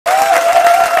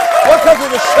Welcome to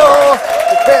the show,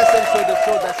 the KSM show, the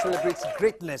show that celebrates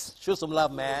greatness. Show some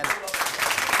love, man.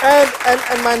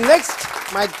 And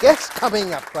my guest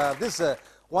coming up, this is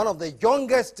one of the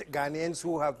youngest Ghanaians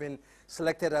who have been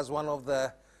selected as one of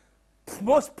the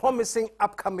most promising,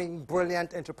 upcoming,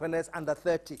 brilliant entrepreneurs under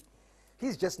 30.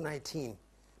 He's just 19,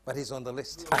 but he's on the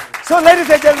list. So, ladies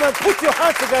and gentlemen, put your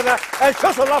hands together and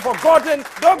show some love for Gordon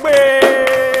Dogbe.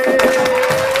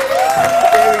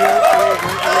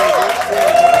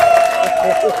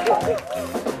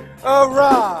 All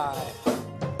right.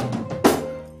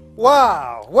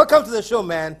 Wow. Welcome to the show,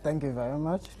 man. Thank you very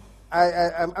much.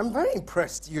 I'm very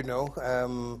impressed, you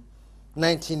know.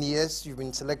 19 years, you've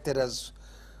been selected as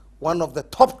one of the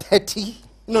top 30.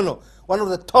 One of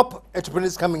the top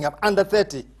entrepreneurs coming up, under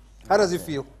 30. How does it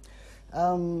feel?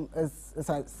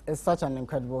 It's such an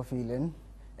incredible feeling.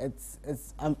 It's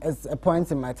a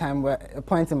point in my time where a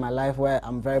point in my life where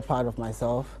I'm very proud of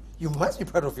myself. You must be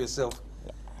proud of yourself.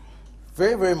 Yeah.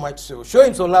 Very, very much so. Show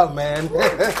him some love, man.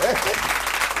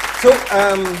 So,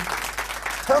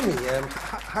 tell me,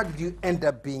 how did you end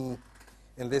up being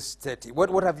in this 30?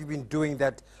 What have you been doing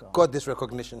that got this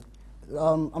recognition?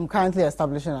 I'm currently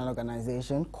establishing an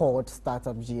organization called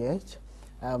Startup GH.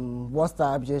 What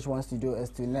Startup GH wants to do is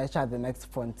to nurture the next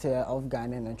frontier of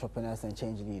Ghanaian entrepreneurs and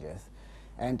change leaders.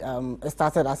 And it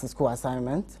started as a school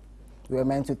assignment. We were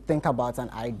meant to think about an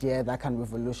idea that can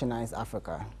revolutionize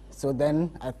Africa. So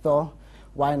then I thought,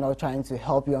 why not trying to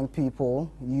help young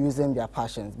people using their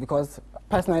passions? Because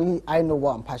personally, I know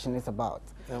what I'm passionate about.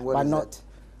 And what is that?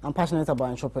 I'm passionate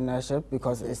about entrepreneurship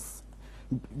because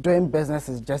doing business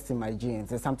is just in my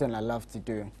genes. It's something I love to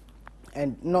do.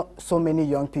 And not so many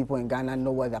young people in Ghana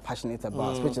know what they're passionate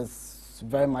about, which is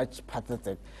very much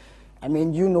pathetic. I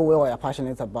mean, you know what you're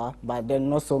passionate about, but then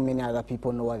not so many other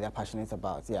people know what they're passionate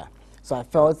about, yeah. So I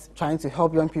felt trying to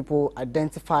help young people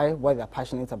identify what they're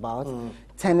passionate about,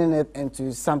 turning it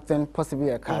into something, possibly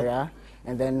a career,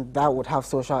 and then that would have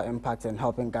social impact in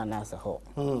helping Ghana as a whole.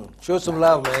 Show some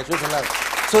love, man, show some love.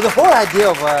 So the whole idea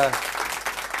of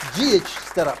GH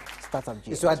Startup GH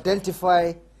is to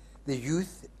identify the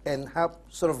youth and help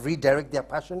sort of redirect their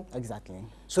passion? Exactly.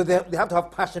 So they have to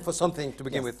have passion for something to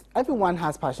begin with? Everyone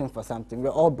has passion for something. We're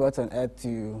all brought on earth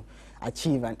to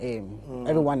achieve an aim.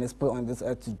 Everyone is put on this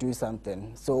earth to do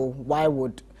something. So why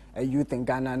would a youth in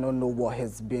Ghana not know what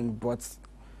has been brought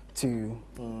to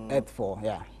earth for?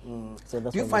 Yeah. So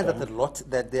that's do you find that a lot,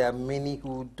 that there are many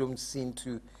who don't seem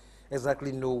to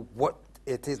exactly know what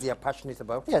it is they are passionate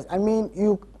about? Yes, I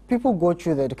mean, people go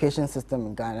through the education system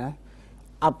in Ghana,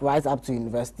 right up to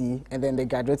university, and then they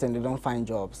graduate and they don't find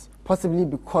jobs. Possibly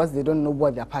because they don't know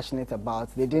what they're passionate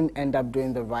about. They didn't end up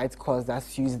doing the right course that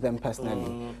suits them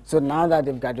personally. So now that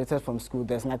they've graduated from school,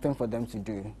 there's nothing for them to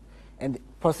do. And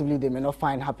possibly they may not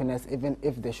find happiness even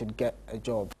if they should get a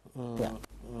job. Yeah.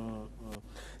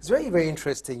 It's very, very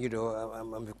interesting, you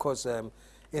know, because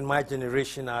in my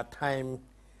generation, our time,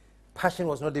 passion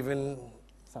was not even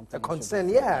a concern.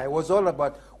 Yeah, it was all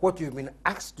about what you've been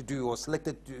asked to do or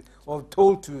selected to or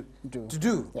told to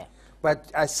do. Yeah.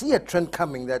 But I see a trend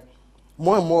coming that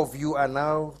more and more of you are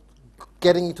now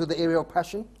getting into the area of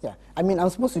passion. Yeah, I mean, I'm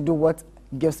supposed to do what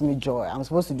gives me joy. I'm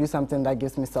supposed to do something that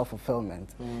gives me self-fulfillment.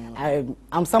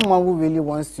 I'm someone who really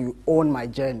wants to own my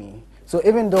journey. So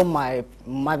even though my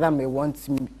mother may want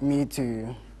me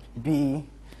to be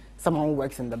someone who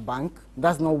works in the bank,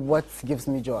 that's not what gives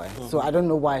me joy. So I don't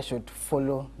know why I should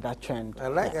follow that trend. I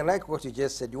like what you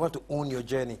just said. You want to own your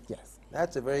journey. Yes.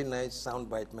 That's a very nice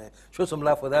soundbite, man. Show some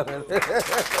love for that, man.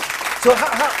 So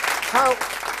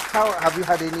how have you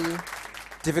had any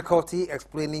difficulty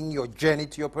explaining your journey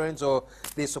to your parents, or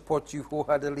they support you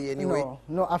wholeheartedly anyway?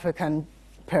 No African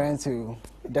parents who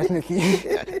definitely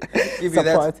give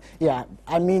support. Yeah,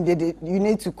 I mean, you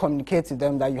need to communicate to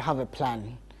them that you have a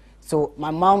plan. So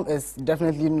my mom is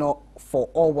definitely not for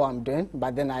all what I'm doing,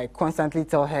 but then I constantly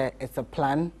tell her it's a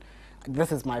plan.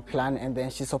 This is my plan, and then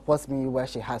she supports me where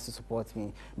she has to support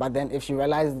me. But then if she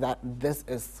realizes that this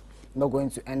is not going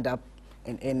to end up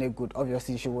in any good,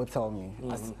 obviously she will tell me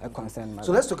as a concerned mother.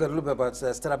 So let's talk a little bit about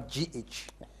Startup GH.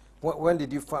 Yeah. When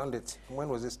did you found it? When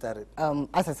was it started?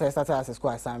 As I said, it started as a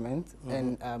school assignment,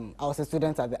 and I was a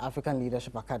student at the African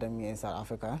Leadership Academy in South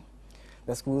Africa.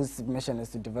 The school's mission is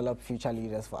to develop future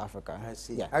leaders for Africa. I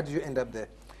see. Yeah. How did you end up there?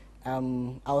 I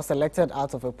was selected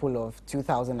out of a pool of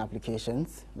 2,000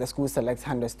 applications. The school selects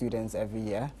 100 students every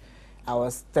year. I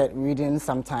was reading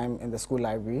sometime in the school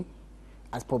library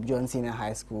at Pope John Senior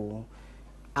High School.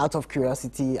 Out of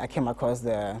curiosity, I came across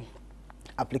the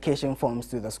application forms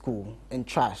to the school in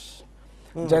trash.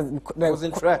 Was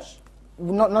in trash?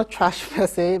 Not trash per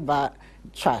se, but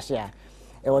trash, yeah.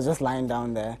 It was just lying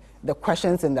down there. The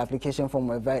questions in the application form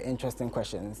were very interesting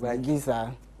questions. Right. These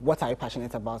are, what are you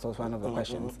passionate about, was one of the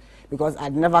questions. Because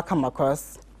I'd never come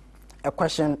across a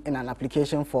question in an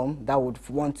application form that would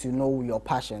want to know your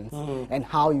passions and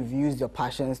how you've used your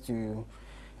passions to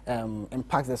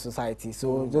impact the society.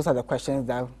 So those are the questions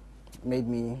that made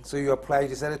me... So you applied, you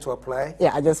decided to apply?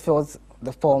 Yeah, I just filled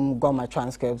the form, got my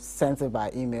transcripts, sent it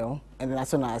by email, and then as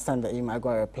soon as I sent the email, I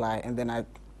got a reply, and then I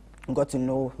got to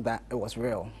know that it was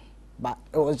real. But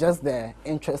it was just the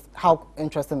interest, how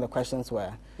interesting the questions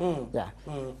were. Yeah,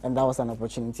 and that was an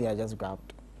opportunity I just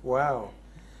grabbed. Wow.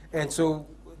 And so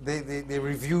they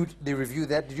reviewed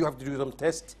that. Did you have to do some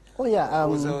tests? Oh yeah,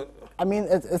 I mean,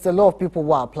 it's a lot of people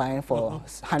who are applying for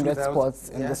 100 spots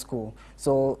in the school.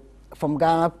 So from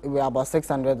Ghana, we were about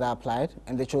 600 that applied,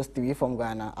 and they chose 3 from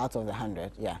Ghana out of the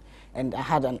 100, yeah. And I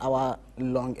had an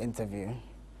hour-long interview.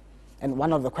 And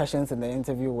one of the questions in the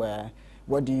interview were,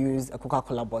 what do you use a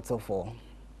Coca-Cola bottle for?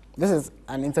 This is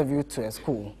an interview to a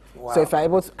school. Wow. So if you're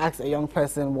able to ask a young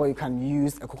person what you can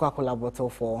use a Coca-Cola bottle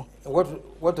for.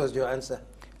 What was your answer?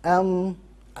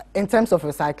 In terms of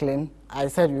recycling, I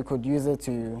said we could use it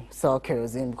to sell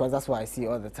kerosene because that's what I see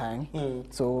all the time.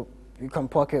 So you can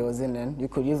pour kerosene in. You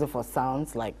could use it for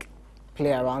sounds, like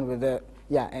play around with it.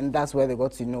 Yeah, and that's where they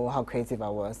got to know how creative I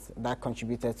was. That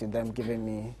contributed to them giving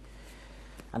me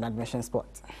an admission spot.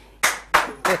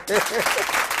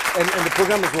 and the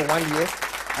program is for 1 year?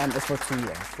 And it's for 2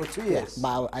 years. For 2 years? Yeah,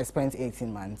 but I spent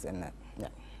 18 months in it, yeah.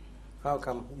 How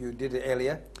come you did it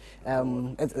earlier?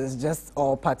 It's just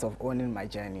all part of owning my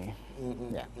journey.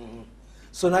 Yeah.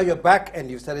 So now you're back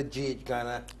and you've started GH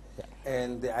Ghana, yeah.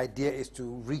 And the idea is to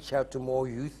reach out to more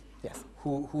youth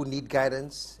who need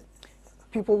guidance.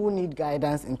 People who need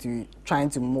guidance into trying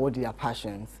to mold their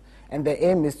passions. And the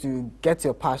aim is to get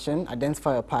your passion,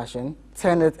 identify your passion,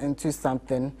 turn it into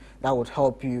something that would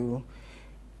help you,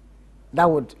 that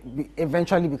would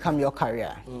eventually become your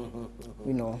career.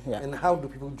 You know, yeah. And how do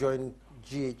people join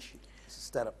GH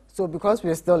startup? So because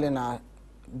we're still in our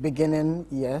beginning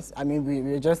years, I mean,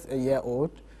 we're just a year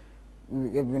old.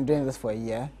 We've been doing this for a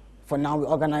year. For now, we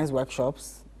organize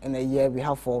workshops. In a year, we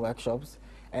have 4 workshops.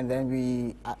 And then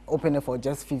we open it for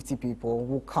just 50 people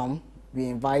who come. We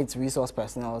invite resource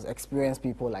personnel, experienced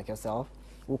people like yourself,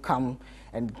 who come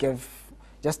and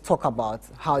just talk about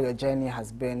how your journey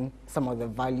has been, some of the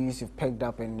values you've picked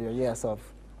up in your years of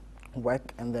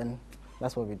work, and then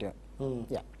that's what we do.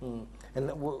 Yeah.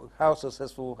 And how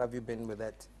successful have you been with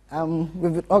that?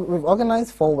 We've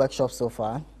organized 4 workshops so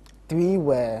far. 3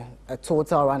 were a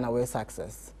total runaway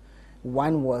success.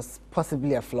 1 was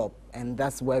possibly a flop, and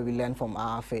that's where we learn from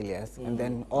our failures. And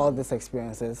then all these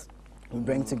experiences we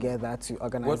bring together to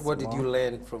organize. What did you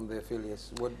learn from the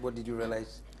failures? What did you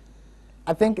realize?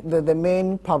 I think the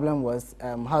main problem was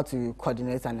how to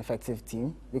coordinate an effective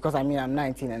team, because I mean I'm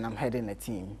 19 and I'm heading a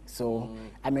team, so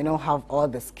I may not have all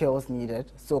the skills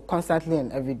needed. So constantly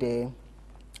and every day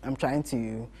I'm trying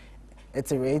to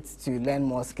iterate to learn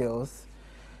more skills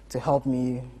to help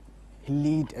me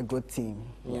lead a good team.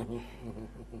 Yeah.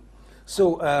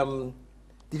 So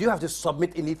did you have to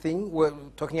submit anything? We're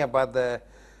talking about the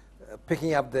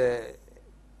picking up the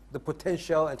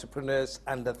potential entrepreneurs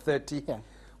under 30. Yeah.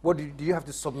 What did you have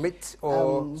to submit,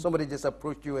 or somebody just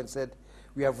approached you and said,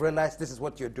 we have realized this is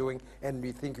what you're doing and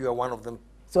we think you are one of them?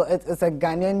 So it's a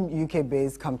Ghanaian,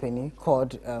 UK-based company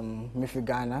called Mifi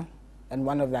Ghana, and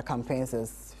one of their campaigns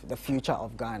is the Future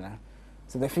of Ghana.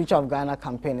 So the Future of Ghana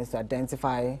campaign is to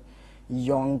identify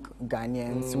young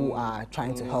Ghanaians who are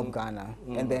trying to help Ghana.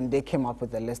 And then they came up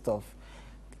with a list of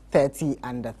 30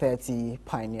 under 30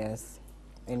 pioneers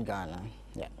in Ghana.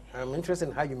 Yeah. I'm interested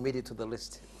in how you made it to the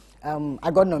list. I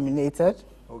got nominated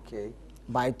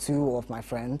by 2 of my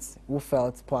friends who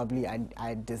felt probably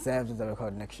I deserved the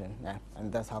recognition. Yeah,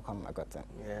 and that's how come I got it.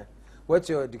 Yeah. What's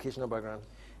your educational background?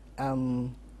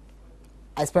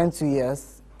 I spent 2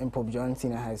 years in Pope John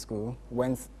Senior High School,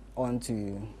 went on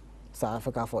to South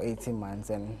Africa for 18 months,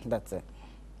 and that's it.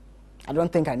 I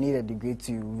don't think I need a degree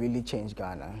to really change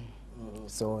Ghana.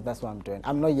 So that's what I'm doing.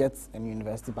 I'm not yet in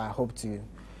university, but I hope to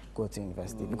go to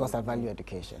university because I value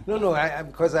education. No,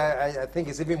 because I think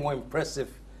it's even more impressive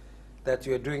that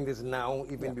you're doing this now,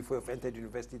 even before you've entered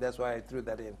university. That's why I threw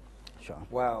that in. Sure.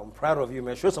 Wow, I'm proud of you,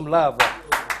 man. Show some love.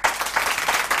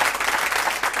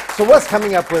 So what's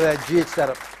coming up with a GH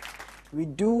Startup? We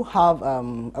do have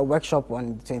a workshop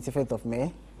on the 25th of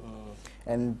May,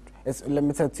 and it's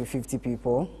limited to 50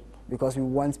 people because we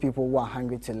want people who are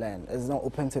hungry to learn. It's not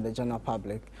open to the general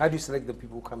public. How do you select the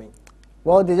people coming?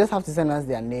 Well, they just have to send us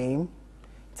their name,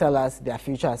 tell us their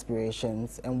future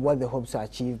aspirations, and what they hope to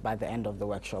achieve by the end of the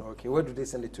workshop. Okay, where do they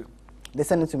send it to? They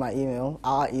send it to my email,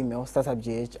 our email,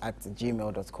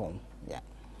 startupgh@gmail.com. Yeah.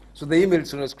 So the email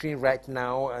is on the screen right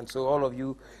now, and so all of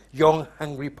you young,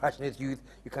 hungry, passionate youth,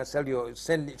 you can send your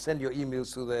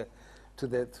emails to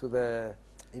the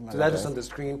address on the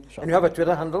screen. Sure. And you have a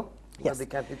Twitter handle? Yes. They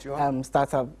can hit you on?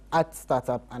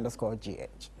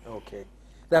 startup_gh. Okay.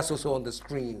 That's also on the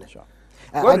screen. Sure.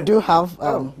 I do have,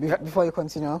 before you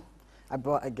continue, I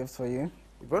brought a gift for you.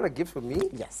 You brought a gift for me?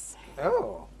 Yes.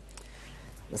 Oh.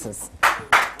 This is...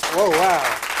 Oh, wow.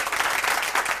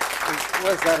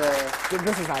 What's that?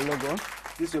 This is our logo.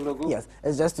 This is your logo? Yes.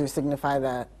 It's just to signify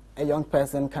that a young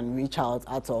person can reach out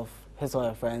of his or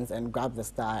her friends and grab the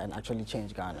star and actually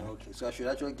change Ghana. Okay, so I should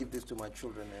actually give this to my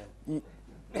children.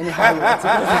 Anyhow,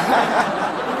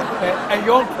 a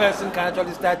young person can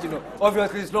actually start,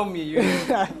 obviously it's not me,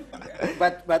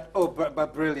 but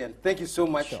brilliant. Thank you so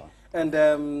much. Sure. And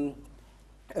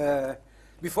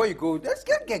before you go, let's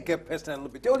get personal a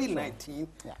little bit. You're only 19.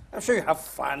 Yeah. I'm sure you have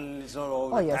fun. It's not all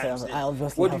the time. I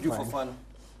obviously What do have you do for fun?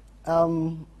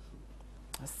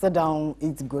 Sit down,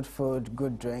 eat good food,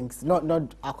 good drinks. Not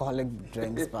alcoholic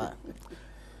drinks, but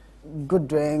good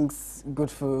drinks, good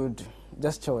food.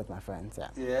 Just chill with my friends, yeah.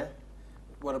 Yeah?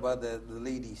 What about the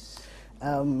ladies?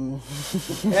 Yeah,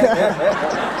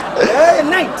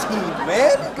 19,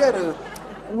 man. You gotta...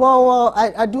 Well,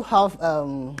 I do have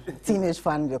teenage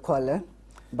fun, they call it,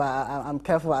 but I'm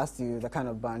careful as to the kind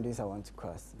of boundaries I want to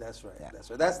cross. That's right. Yeah. That's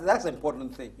right. That's an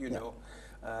important thing, know,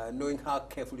 knowing how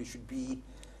careful you should be,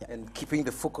 and keeping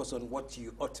the focus on what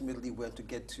you ultimately want to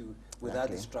get to without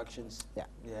distractions. Yeah.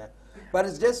 Yeah. But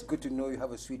it's just good to know you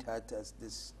have a sweetheart as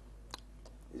this.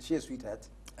 Is she a sweetheart?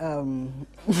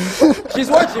 She's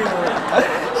watching.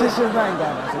 She's not in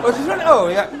Ghana. Oh, she's not. Oh,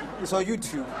 yeah. It's on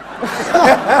YouTube.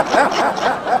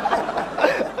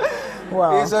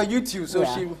 Well, it's on YouTube, so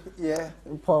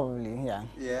probably, yeah.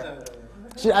 Yeah.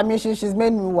 She's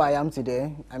made me who I am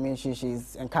today. I mean,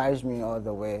 she's encouraged me all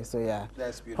the way. So yeah,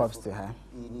 that's beautiful. Props to her.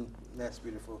 Mm-hmm. That's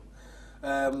beautiful.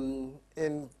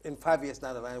 In 5 years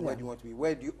down the line, where do you want to be?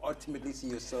 Where do you ultimately see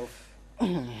yourself? 5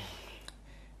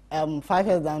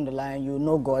 years down the line, you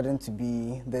know Gordon to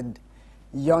be the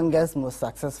youngest, most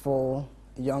successful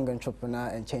young entrepreneur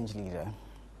and change leader.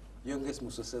 Youngest,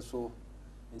 most successful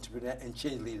entrepreneur and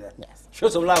change leader. Yes. Show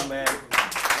some love, man.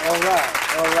 All right.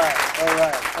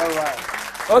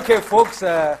 Okay, folks,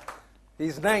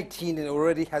 he's 19 and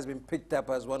already has been picked up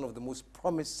as one of the most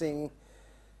promising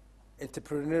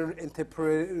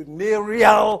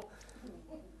entrepreneurial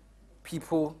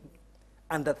people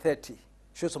under 30.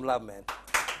 Show some love, man.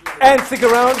 And stick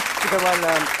around.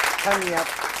 Coming up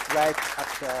right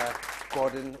after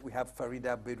Gordon, we have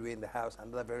Farida Bedouin in the house,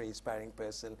 another very inspiring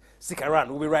person. Stick around.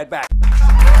 We'll be right back.